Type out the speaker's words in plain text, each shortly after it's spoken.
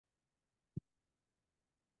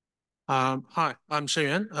Hi, I'm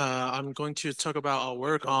Shengyuan. I'm going to talk about our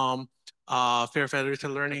work on fair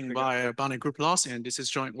federated learning by boundary group loss, and this is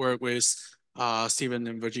joint work with Stephen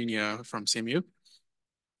and Virginia from CMU.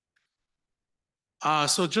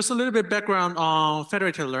 So just a little bit background on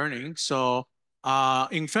federated learning. So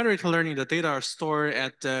in federated learning, the data are stored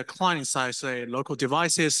at the client side, say local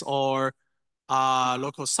devices or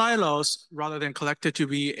local silos, rather than collected to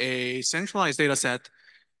be a centralized data set.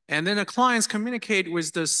 And then the clients communicate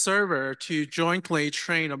with the server to jointly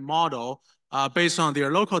train a model based on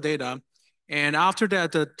their local data. And after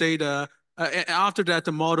that,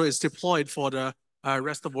 the model is deployed for the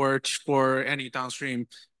rest of the world for any downstream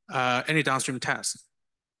task.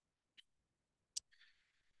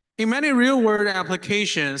 In many real-world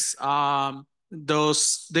applications,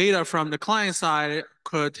 those data from the client side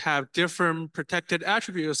could have different protected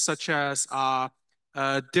attributes, such as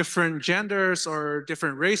different genders or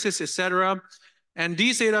different races, etc. And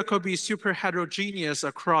these data could be super heterogeneous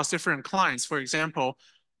across different clients. For example,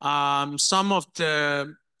 some of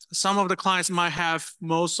the clients might have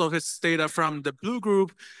most of its data from the blue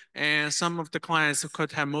group, and some of the clients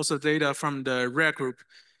could have most of the data from the red group.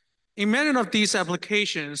 In many of these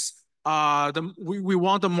applications, we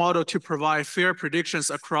want the model to provide fair predictions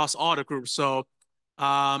across all the groups. So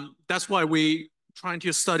that's why we trying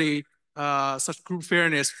to study such group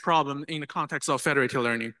fairness problem in the context of federated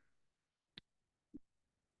learning.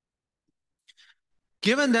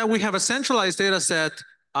 Given that we have a centralized data set,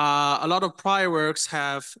 a lot of prior works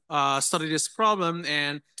have studied this problem,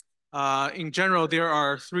 and in general, there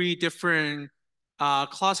are three different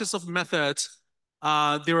classes of methods.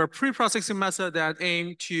 There are pre-processing methods that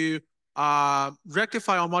aim to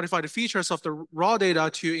rectify or modify the features of the raw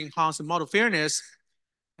data to enhance the model fairness.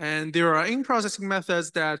 And there are in-processing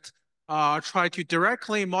methods that try to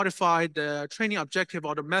directly modify the training objective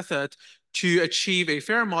or the method to achieve a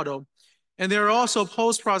fair model. And there are also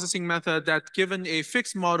post-processing methods that, given a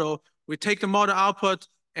fixed model, we take the model output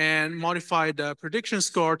and modify the prediction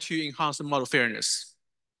score to enhance the model fairness.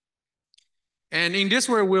 And in this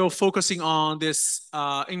way, we're focusing on this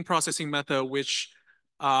in-processing method, which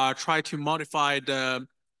try to modify the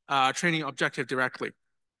training objective directly.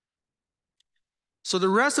 So the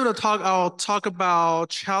rest of the talk, I'll talk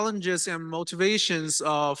about challenges and motivations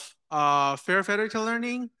of fair federated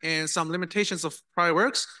learning and some limitations of prior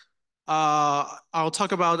works. I'll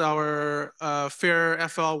talk about our fair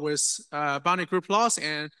FL with boundary group loss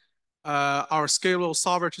and our scalable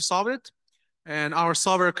solver to solve it. And our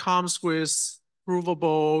solver comes with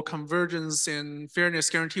provable convergence and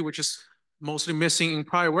fairness guarantee, which is mostly missing in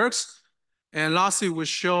prior works. And lastly, we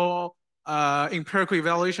show empirical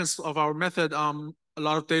evaluations of our method on a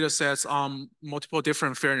lot of data sets on multiple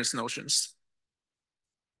different fairness notions.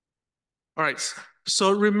 All right,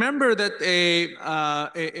 so remember that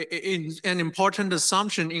an important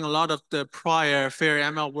assumption in a lot of the prior fair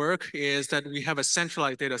ML work is that we have a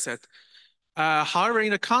centralized data set. However,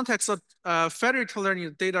 in the context of federated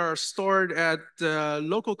learning, data are stored at the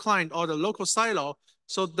local client or the local silo.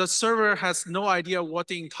 So the server has no idea what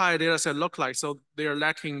the entire data set looks like. So they're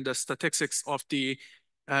lacking the statistics of the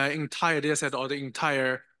entire data set or the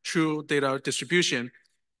entire true data distribution.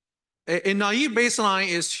 A naive baseline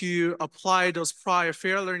is to apply those prior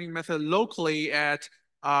fair learning method locally at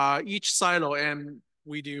each silo, and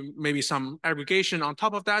we do maybe some aggregation on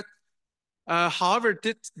top of that. However,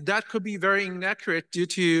 that could be very inaccurate due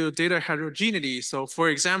to data heterogeneity. So for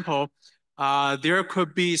example, there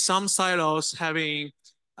could be some silos having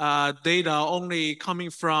data only coming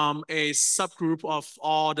from a subgroup of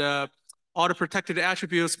all the protected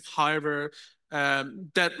attributes. However,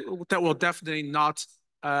 that will definitely not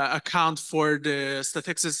account for the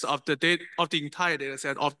statistics of the entire data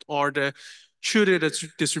set or the true data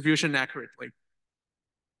distribution accurately.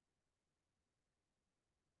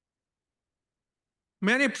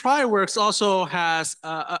 Many prior works also has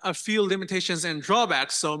a few limitations and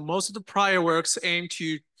drawbacks. So most of the prior works aim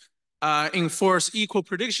to enforce equal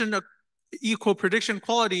prediction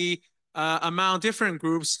quality among different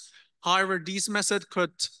groups. However, these methods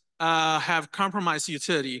could have compromised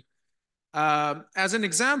utility. As an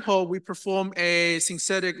example, we perform a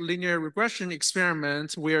synthetic linear regression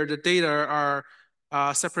experiment where the data are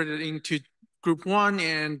separated into group 1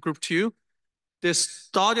 and group 2. This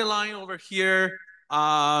dotted line over here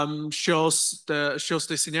shows the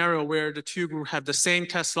scenario where the two groups have the same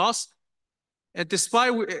test loss. And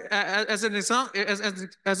despite as an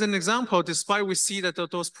example, despite we see that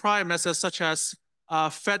those prior methods such as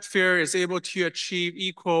FedFair is able to achieve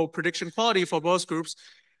equal prediction quality for both groups,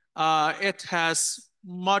 it has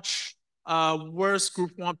much worse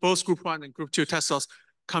both group 1 and group 2 test loss,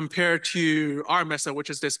 compared to our method, which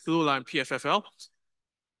is this blue line PFFL.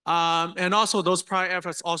 And also those prior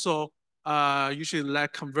efforts also usually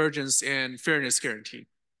lack convergence and fairness guarantee.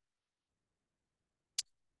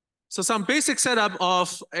 So some basic setup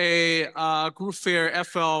of a group fair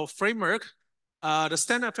FL framework. The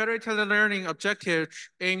standard federated learning objective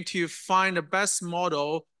aim to find the best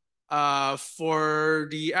model for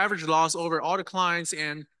the average loss over all the clients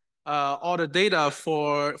and all the data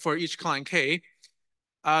for each client K.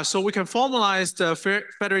 So we can formalize the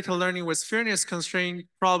federated learning with fairness constraint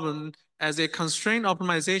problem as a constraint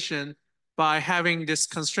optimization by having this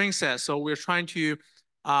constraint set. So we're trying to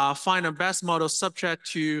find the best model subject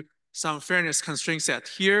to some fairness constraint set.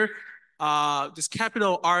 Here, this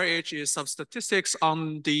capital RH is some statistics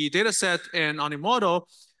on the data set and on the model.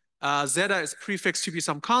 Zeta is prefixed to be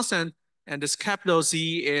some constant, and this capital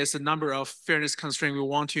Z is the number of fairness constraint we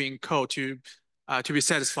want to encode to be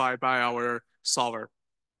satisfied by our solver.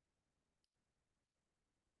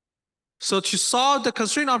 So to solve the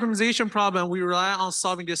constraint optimization problem, we rely on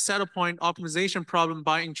solving the saddle point optimization problem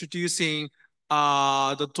by introducing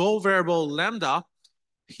the dual variable lambda.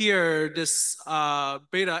 Here, this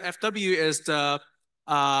beta FW is the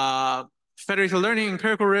federated learning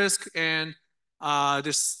empirical risk, and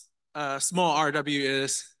this small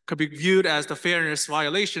RW could be viewed as the fairness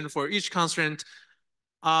violation for each constraint.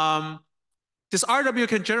 This RW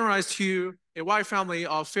can generalize to a wide family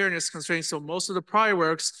of fairness constraints. So most of the prior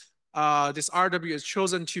works, this RW is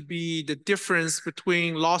chosen to be the difference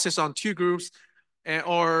between losses on two groups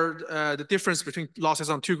or the difference between losses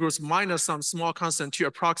on two groups minus some small constant to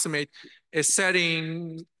approximate a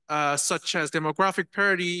setting such as demographic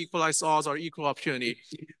parity, equalized odds, or equal opportunity.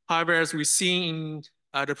 However, as we see in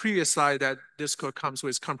the previous slide, that this code comes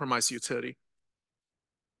with compromise utility.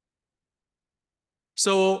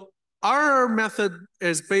 So our method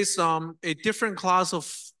is based on a different class of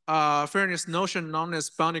fairness notion known as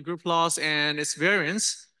bounded group loss and its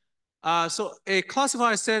variance. So a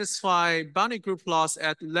classifier satisfies bounded group loss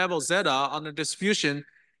at level zeta on the distribution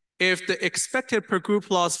if the expected per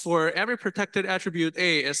group loss for every protected attribute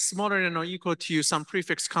A is smaller than or equal to some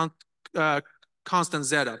prefix constant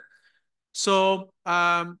zeta. So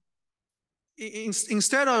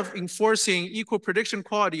instead of enforcing equal prediction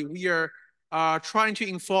quality, we are trying to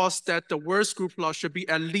enforce that the worst group loss should be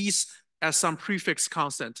at least at some prefix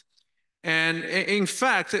constant. And in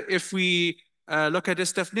fact, if we look at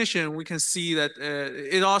this definition, we can see that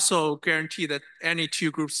it also guarantees that any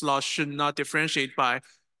two groups loss should not differentiate by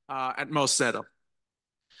at most zeta.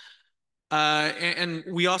 And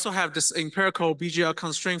we also have this empirical BGL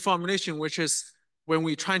constraint formulation, which is when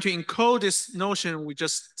we're trying to encode this notion, we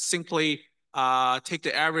just simply take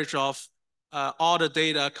the average of all the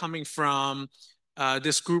data coming from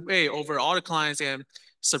this group A over all the clients and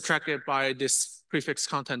subtract it by this prefix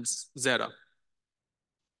content zeta.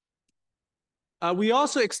 We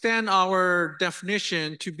also extend our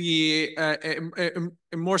definition to be a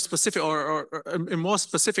more specific or a more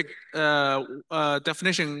specific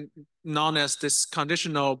definition known as this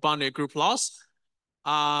conditional bounded group loss.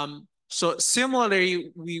 So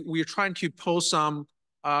similarly, we're trying to pose some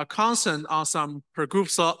constant on some per group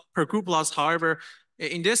loss. However,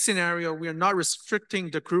 in this scenario, we are not restricting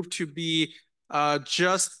the group to be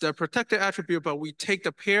just the protected attribute, but we take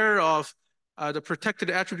the pair of the protected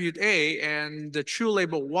attribute A and the true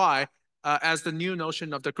label Y as the new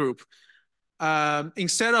notion of the group.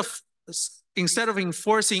 Instead of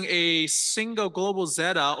enforcing a single global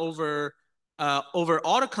zeta over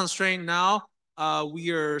all the constraint, now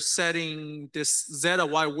we are setting this zeta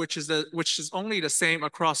Y, which is only the same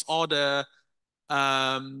across all the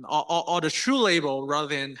true label rather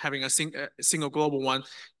than having a single global one,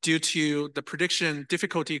 due to the prediction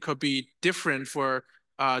difficulty could be different for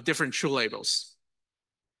different true labels.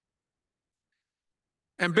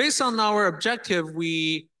 And based on our objective,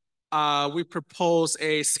 we propose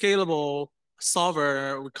a scalable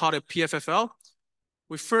solver. We call it PFFL.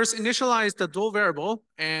 We first initialize the dual variable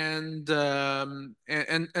and the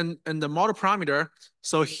model parameter.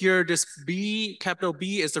 So here, this B, capital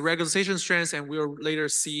B, is the regularization strength, and we'll later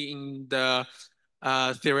see in the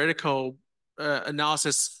theoretical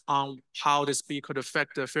analysis on how this B could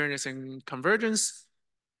affect the fairness and convergence.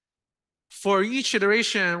 For each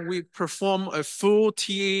iteration, we perform a full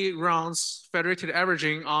TA rounds federated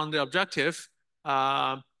averaging on the objective.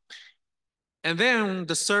 And then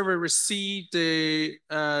the server receives the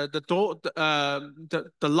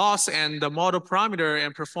loss and the model parameter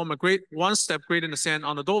and perform a one-step gradient ascent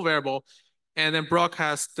on the dual variable, and then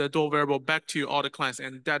broadcast the dual variable back to all the clients,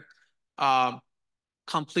 and that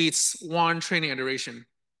completes one training iteration.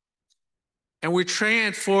 And we train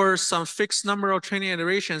it for some fixed number of training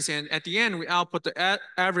iterations. And at the end, we output the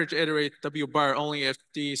average iterate W bar only if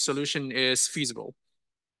the solution is feasible.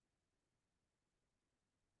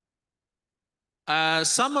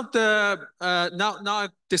 Some of the now I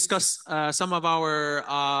discuss some of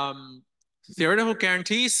our theoretical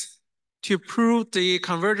guarantees to prove the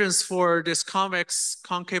convergence for this convex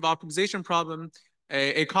concave optimization problem.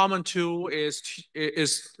 A common tool is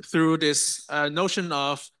through this notion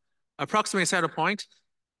of approximate saddle point.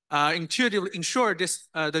 Intuitively, in short, this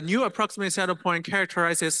the new approximate saddle point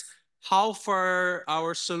characterizes how far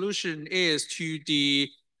our solution is to the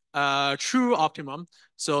true optimum.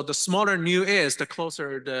 So the smaller nu is, the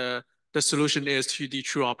closer the solution is to the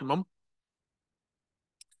true optimum.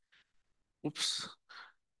 Oops.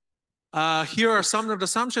 Here are some of the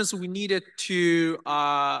assumptions we needed to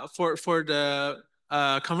for the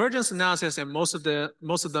convergence analysis, and most of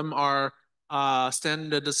them are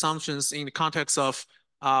standard assumptions in the context of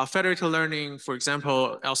federated learning. For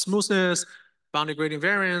example, L smoothness, bounded gradient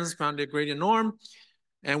variance, bounded gradient norm.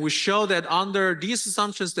 And we show that under these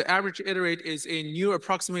assumptions, the average iterate is a new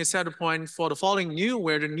approximate saddle point for the following nu,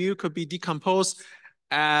 where the nu could be decomposed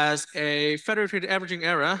as a federated averaging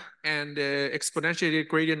error and exponentiated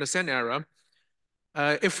gradient ascent error.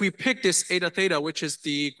 If we pick this eta theta, which is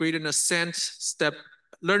the gradient ascent step,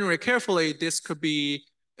 learning very carefully, this could be,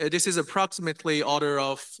 this is approximately order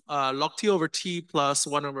of log t over t plus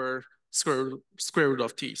 1 over square root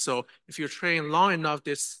of t. So if you train long enough,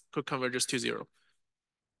 this could converge to 0.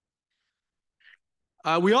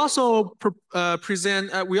 We also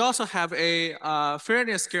we also have a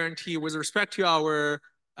fairness guarantee with respect to our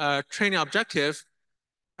training objective.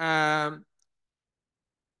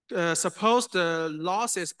 Suppose the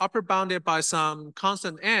loss is upper bounded by some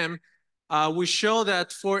constant m, we show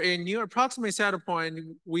that for a new approximate saddle point,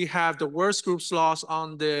 we have the worst group's loss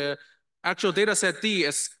on the actual data set D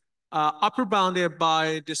is upper bounded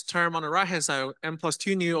by this term on the right-hand side, m plus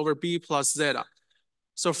 2 nu over b plus zeta.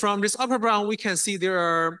 So from this upper bound, we can see there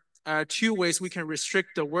are two ways we can restrict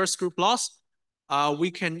the worst group loss.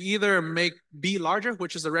 We can either make B larger,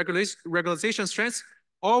 which is the regularization strength,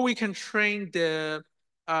 or we can train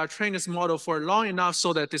this model for long enough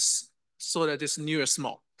so that this nu is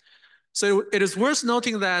small. So it is worth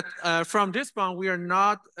noting that from this bound, we are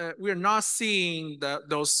not seeing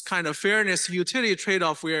those kind of fairness utility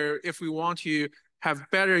trade-off where if we want to have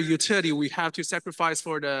better utility, we have to sacrifice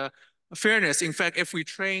for the fairness. In fact, if we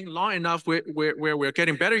train long enough where we're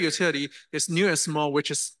getting better utility, this nu is small,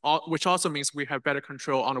 which also means we have better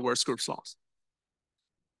control on the worst group loss.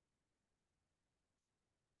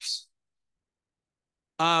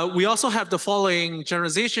 We also have the following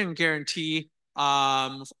generalization guarantee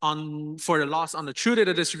for the loss on the true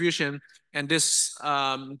data distribution, and this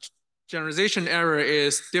generalization error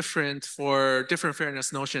is different for different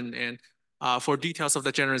fairness notion, and for details of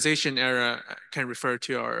the generalization error, can refer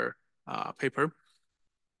to our paper.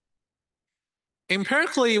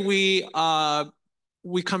 Empirically, we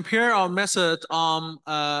compare our method on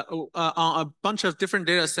a bunch of different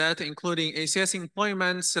data sets, including ACS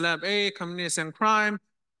employment, Celeb A, community and crime,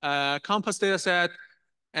 Compass data set,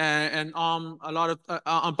 and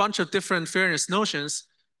a bunch of different fairness notions.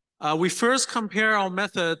 We first compare our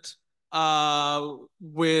method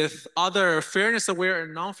with other fairness-aware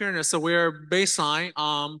and non-fairness-aware baseline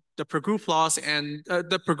on the per group loss and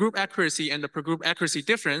the per group accuracy and the per group accuracy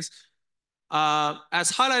difference.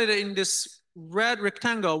 As highlighted in this red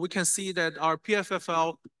rectangle, we can see that our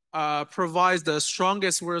PFFL provides the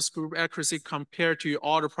strongest worst group accuracy compared to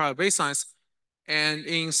all the prior baselines. And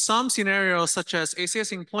in some scenarios, such as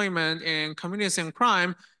ACS employment and community and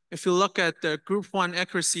crime, if you look at the group 1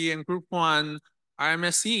 accuracy and group 1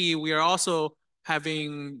 RMSE, we are also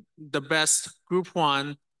having the best group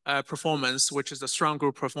 1 performance, which is the strong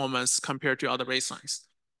group performance compared to other baselines.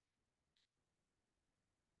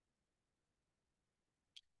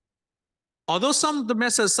 Although some of the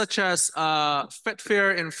methods such as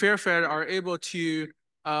FedFair and FairFed are able to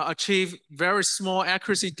achieve very small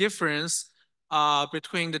accuracy difference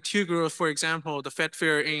between the two groups, for example, the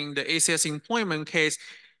FedFair in the ACS employment case,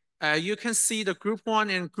 you can see the group 1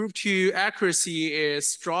 and group 2 accuracy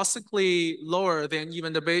is drastically lower than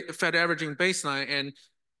even the Fed averaging baseline and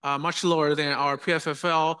much lower than our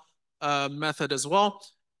PFFL method as well.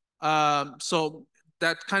 So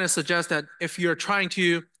that kind of suggests that if you're trying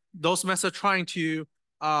to, those methods trying to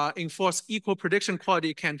enforce equal prediction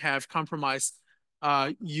quality can have compromised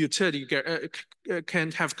utility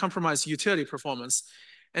performance.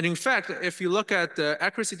 And in fact, if you look at the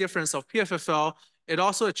accuracy difference of PFFL, it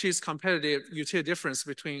also achieves competitive utility difference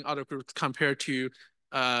between other groups compared to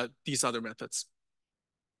these other methods.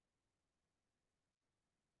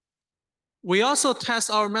 We also test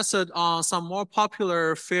our method on some more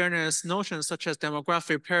popular fairness notions such as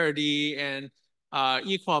demographic parity and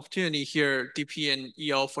equal opportunity here, DP and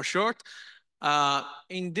EO for short.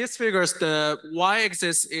 In these figures, the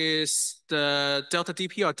y-axis is the delta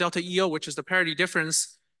DP or delta EO, which is the parity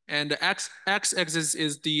difference, and the x-axis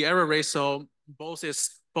is the error rate. So both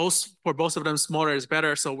for both of them, smaller is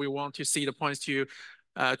better. So we want to see the points to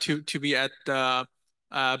be at the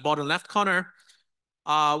bottom left corner.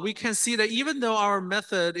 We can see that even though our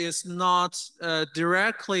method is not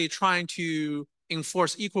directly trying to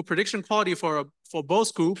enforce equal prediction quality for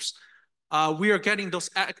both groups, we are getting those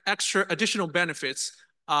extra additional benefits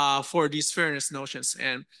for these fairness notions.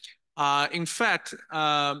 And in fact,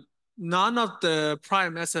 none of the prior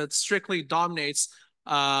methods strictly dominates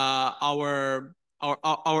our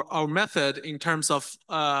method in terms of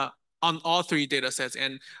on all three data sets.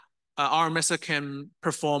 And our method can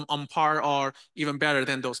perform on par or even better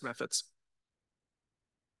than those methods.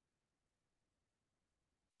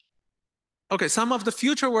 Okay, some of the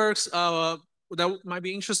future works that might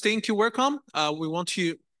be interesting to work on. We want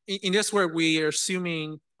to, in this work, we are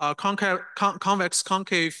assuming convex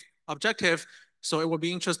concave objective. So it will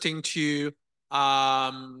be interesting to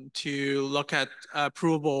look at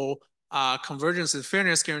provable convergence and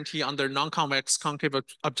fairness guarantee under non-convex concave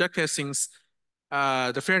objective, since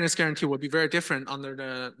the fairness guarantee will be very different under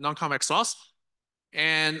the non-convex loss.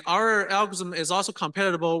 And our algorithm is also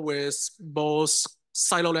compatible with both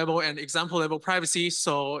silo level and example level privacy.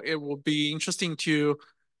 So it will be interesting to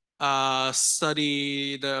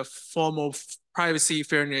study the formal privacy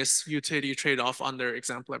fairness utility trade-off under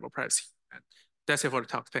example level privacy. And that's it for the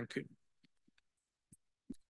talk. Thank you.